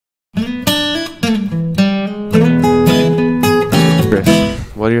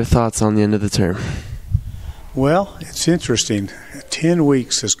What are your thoughts on the end of the term? Well, it's interesting. 10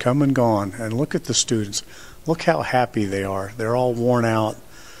 weeks has come and gone, and look at the students. Look how happy they are. They're all worn out.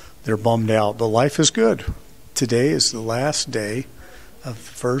 They're bummed out, but life is good. Today is the last day of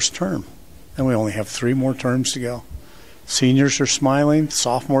the first term, and we only have 3 more terms to go. Seniors are smiling,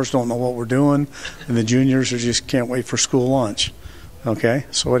 sophomores don't know what we're doing, and the juniors are just can't wait for school lunch. Okay,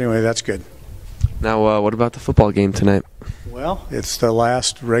 so anyway, that's good. Now, what about the football game tonight? Well, it's the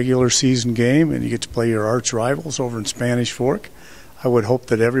last regular season game, and you get to play your arch rivals over in Spanish Fork. I would hope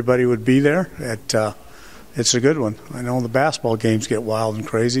that everybody would be there. It's a good one. I know the basketball games get wild and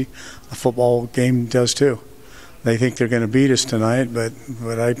crazy. The football game does too. They think they're going to beat us tonight, but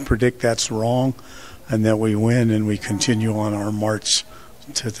I predict that's wrong, and that we win and we continue on our march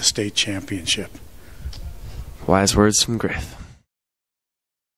to the state championship. Wise words from Griff.